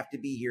 we have to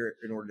be here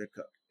in order to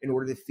cook, in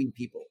order to feed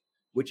people,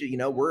 which,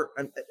 we're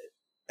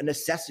a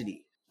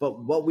necessity.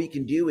 But what we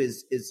can do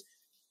is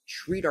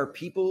treat our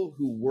people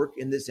who work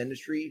in this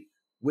industry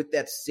with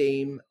that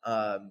same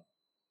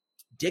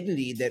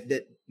dignity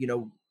that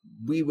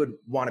we would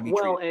want to be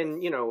treated. Well,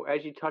 and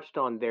as you touched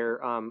on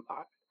there,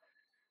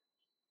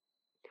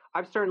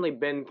 I've certainly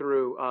been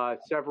through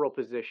several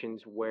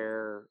positions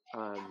where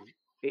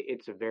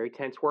it's a very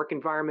tense work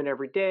environment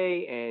every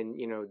day, and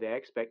the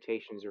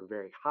expectations are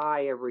very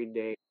high every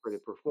day for the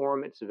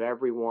performance of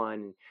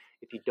everyone.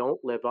 If you don't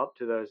live up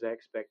to those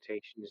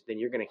expectations, then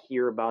you're going to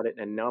hear about it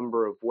in a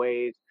number of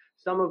ways,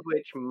 some of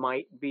which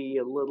might be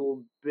a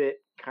little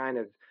bit kind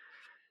of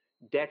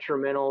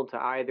detrimental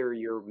to either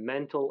your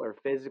mental or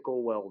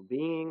physical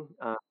well-being.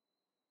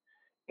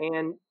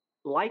 And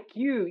like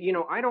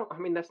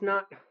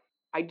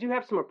I do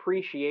have some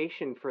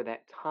appreciation for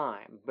that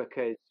time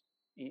because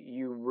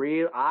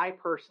I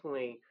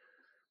personally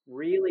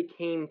really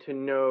came to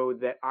know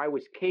that I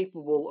was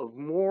capable of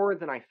more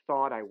than I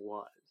thought I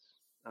was.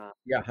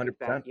 Yeah, If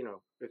that, 100%.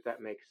 if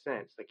that makes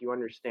sense, like you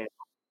understand.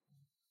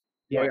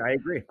 Yeah, Yeah. I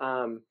agree.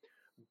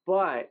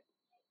 But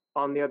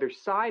on the other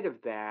side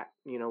of that,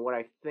 what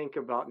I think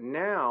about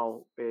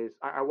now is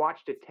I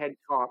watched a TED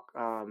Talk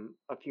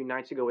a few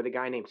nights ago with a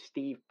guy named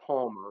Steve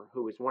Palmer,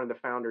 who was one of the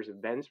founders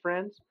of Ben's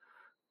Friends.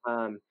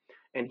 Um,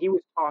 and he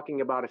was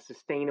talking about a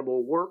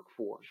sustainable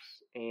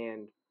workforce.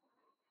 And,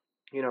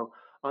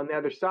 on the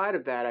other side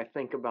of that, I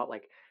think about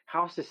like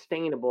how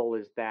sustainable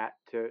is that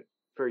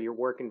for your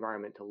work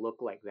environment to look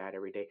like that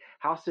every day?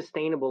 How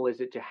sustainable is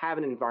it to have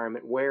an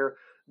environment where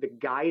the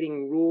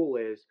guiding rule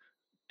is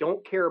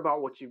don't care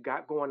about what you've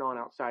got going on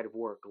outside of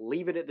work.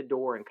 Leave it at the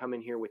door and come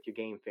in here with your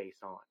game face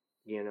on.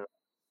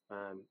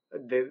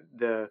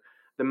 The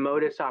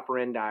modus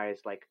operandi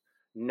is like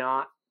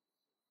not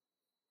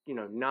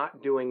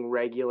not doing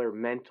regular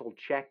mental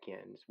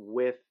check-ins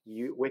with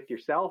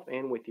yourself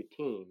and with your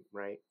team,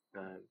 right?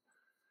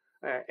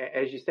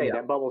 As you say, Yeah.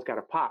 that bubble's got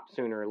to pop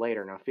sooner or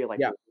later, and I feel like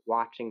Yeah. we're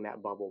watching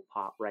that bubble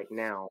pop right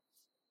now.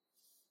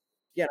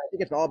 Yeah, I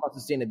think it's all about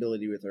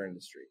sustainability with our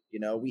industry.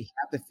 We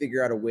have to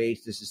figure out a way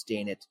to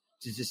sustain it,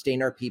 to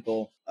sustain our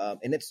people.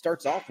 And it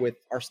starts off with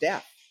our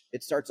staff.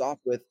 It starts off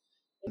with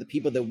the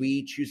people that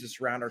we choose to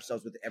surround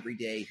ourselves with every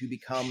day who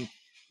become,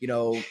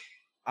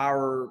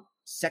 our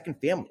second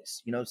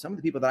families. Some of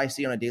the people that I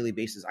see on a daily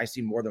basis, I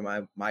see more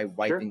than my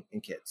wife Sure.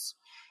 and kids.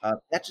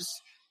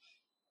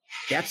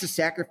 That's a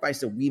sacrifice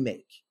that we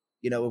make.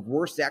 If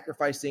we're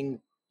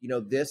sacrificing,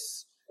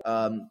 this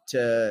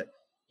to,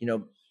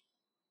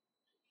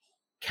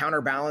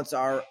 counterbalance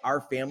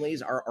our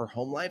families, our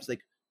home lives,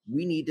 like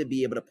we need to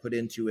be able to put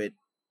into it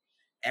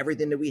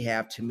everything that we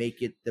have to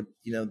make it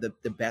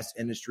the best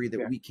industry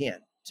that we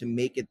can, to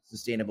make it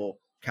sustainable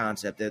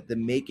concept, to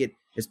make it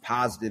as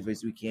positive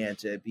as we can,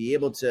 to be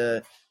able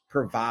to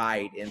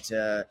provide and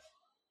to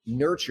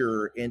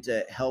nurture and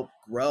to help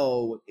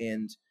grow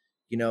and,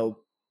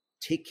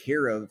 take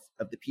care of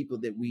the people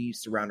that we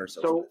surround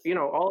ourselves So, with.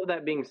 all of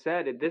that being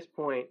said, at this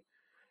point,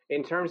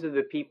 in terms of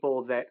the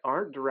people that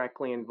aren't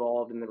directly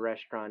involved in the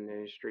restaurant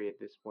industry at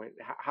this point,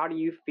 how do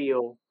you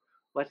feel,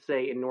 let's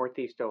say in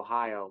Northeast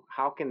Ohio,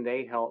 how can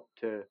they help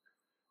to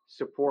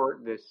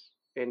support this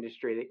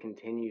industry that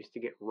continues to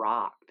get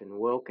rocked and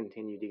will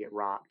continue to get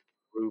rocked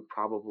through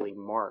probably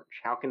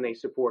March? How can they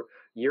support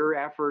your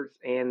efforts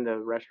and the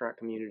restaurant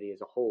community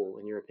as a whole,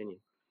 in your opinion?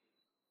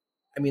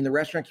 I mean, the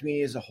restaurant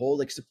community as a whole,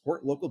 like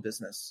support local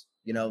business,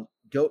 go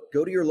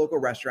to your local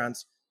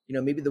restaurants,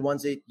 maybe the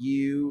ones that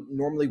you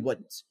normally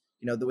wouldn't,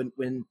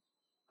 when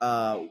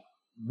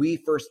we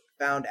first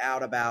found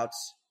out about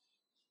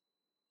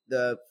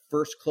the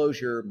first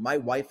closure, my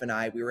wife and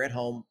I, we were at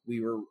home,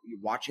 we were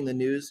watching the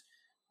news.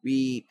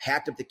 We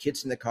packed up the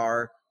kids in the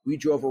car. We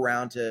drove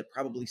around to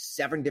probably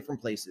 7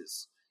 different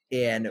places.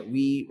 And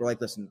we were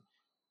like, listen,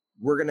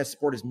 we're going to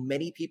support as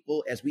many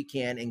people as we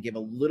can and give a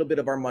little bit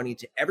of our money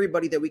to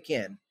everybody that we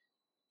can.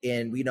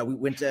 And we we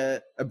went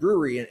to a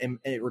brewery and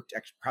it were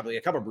probably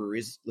a couple of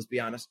breweries, let's be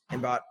honest,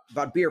 and bought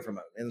beer from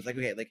them. And it's like,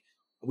 okay, like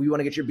we want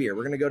to get your beer.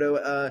 We're going to go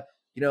to,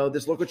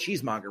 this local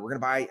cheesemonger. We're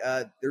going to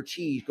buy their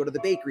cheese, go to the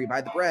bakery,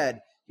 buy the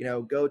bread,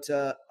 go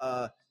to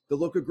the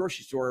local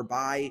grocery store,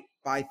 buy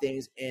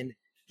things, and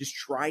just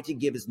try to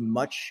give as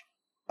much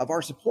of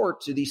our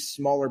support to these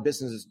smaller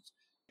businesses.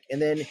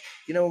 And then,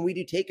 when we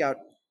do takeout,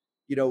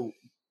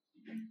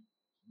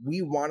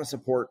 we want to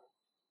support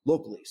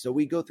locally. So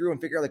we go through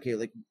and figure out, okay,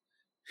 like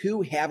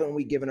who haven't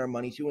we given our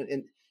money to?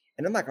 And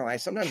I'm not gonna lie,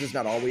 sometimes it's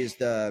not always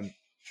the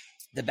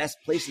best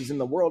places in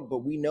the world, but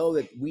we know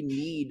that we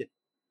need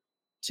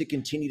to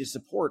continue to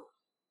support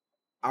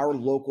our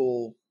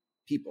local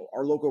people,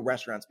 our local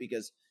restaurants,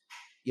 because,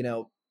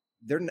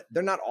 they're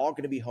not all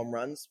going to be home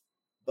runs,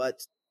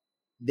 but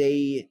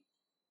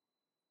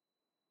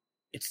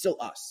it's still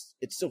us.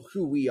 It's still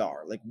who we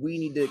are. Like we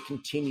need to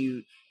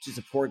continue to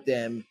support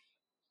them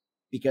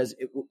because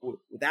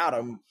without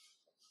them,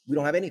 we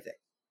don't have anything.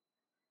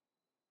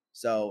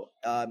 So,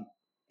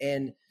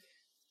 and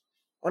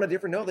on a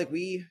different note, like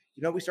we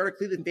started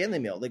Cleveland Family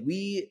Meal. Like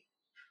the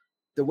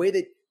way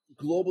that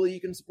globally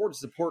you can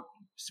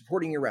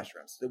supporting your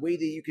restaurants, the way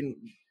that you can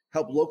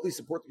help locally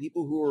support the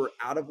people who are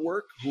out of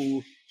work,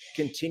 who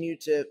continue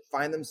to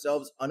find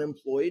themselves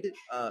unemployed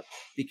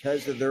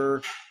because of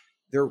their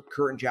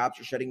current jobs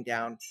are shutting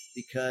down,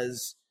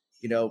 because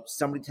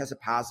somebody tested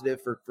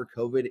positive for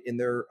COVID in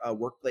their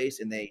workplace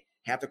and they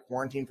have to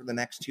quarantine for the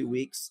next 2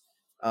 weeks.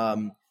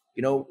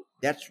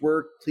 That's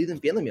where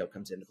Cleveland Family Meal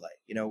comes into play.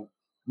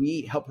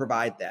 We help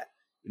provide that.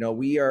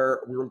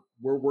 We're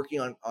working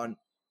on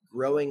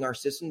growing our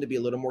system to be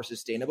a little more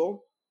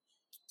sustainable.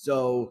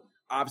 So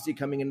obviously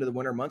coming into the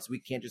winter months, we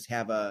can't just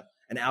have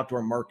an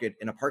outdoor market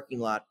in a parking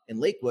lot in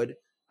Lakewood.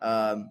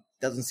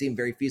 Doesn't seem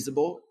very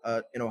feasible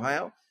in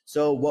Ohio.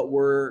 So what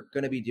we're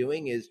going to be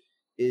doing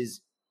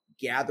is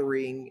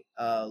gathering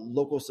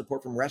local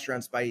support from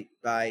restaurants by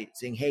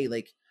saying, hey,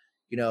 like,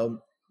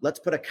 let's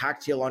put a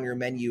cocktail on your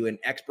menu and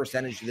X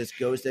percentage of this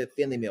goes to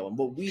family meal. And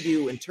what we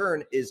do in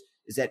turn is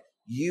that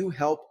you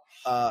help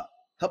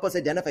us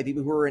identify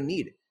people who are in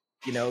need.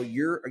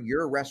 You're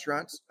a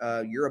restaurant,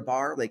 you're a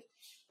bar, like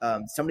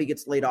somebody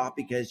gets laid off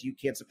because you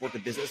can't support the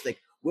business.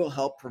 Like, we'll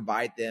help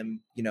provide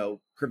them,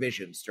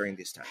 provisions during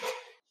these times.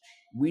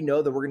 We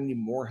know that we're going to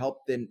need more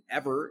help than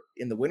ever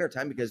in the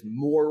wintertime because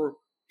more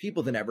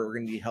people than ever are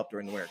going to need help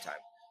during the wintertime.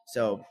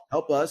 So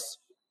help us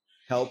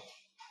help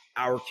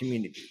our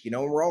community.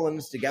 We're all in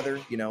this together.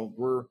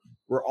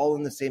 We're all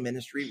in the same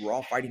industry. We're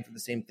all fighting for the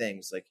same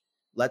things. Like,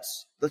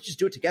 let's just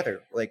do it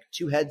together. Like,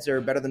 two heads are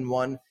better than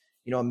one.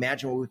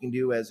 Imagine what we can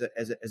do as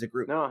a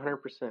group. No,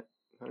 100%.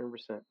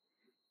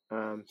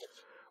 100%.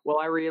 Well,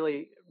 I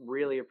really,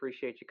 really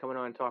appreciate you coming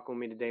on and talking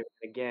with me today.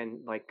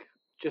 Again, like,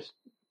 just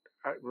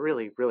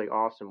really, really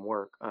awesome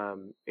work.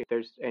 If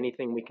there's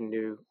anything we can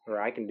do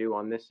or I can do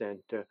on this end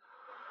to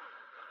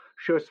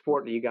show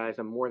support to you guys,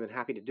 I'm more than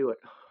happy to do it.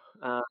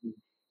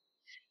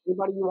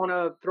 Anybody you want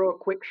to throw a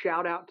quick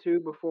shout out to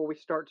before we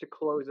start to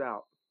close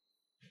out?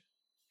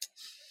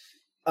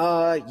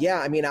 Yeah,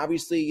 I mean,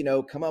 obviously,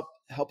 come up,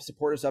 help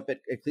support us up at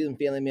Cleveland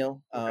Family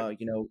Meal. Okay.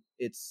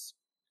 It's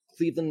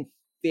Cleveland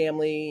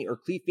Family or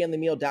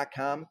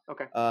clevefamilymeal.com.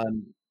 Okay.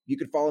 You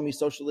can follow me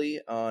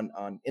socially on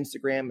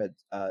Instagram at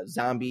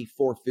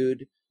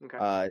Zombie4Food.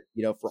 Okay.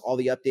 For all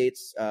the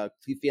updates,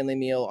 Cleve Family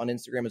Meal on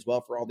Instagram as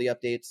well for all the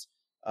updates.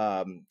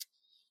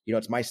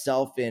 It's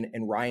myself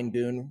and Ryan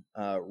Boone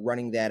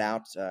running that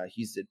out.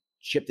 He's a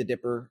Chip the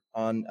Dipper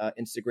on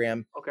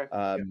Instagram. Okay.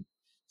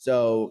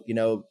 So,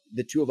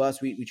 the two of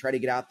us, we try to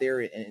get out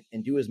there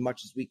and do as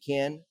much as we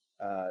can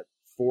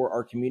for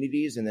our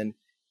communities. And then,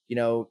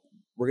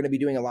 we're going to be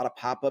doing a lot of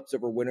pop-ups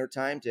over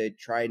wintertime to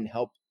try and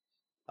help,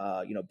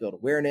 build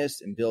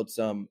awareness and build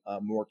some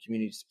more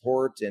community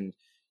support and,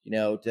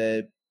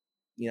 to,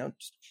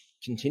 just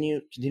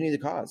continue the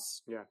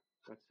cause. Yeah,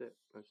 that's it.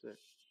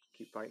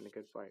 Keep fighting the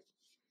good fight.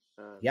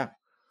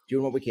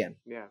 Doing what we can.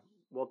 Yeah.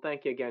 Well,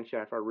 thank you again,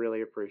 Chef. I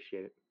really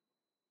appreciate it.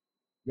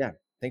 Yeah.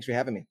 Thanks for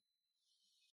having me.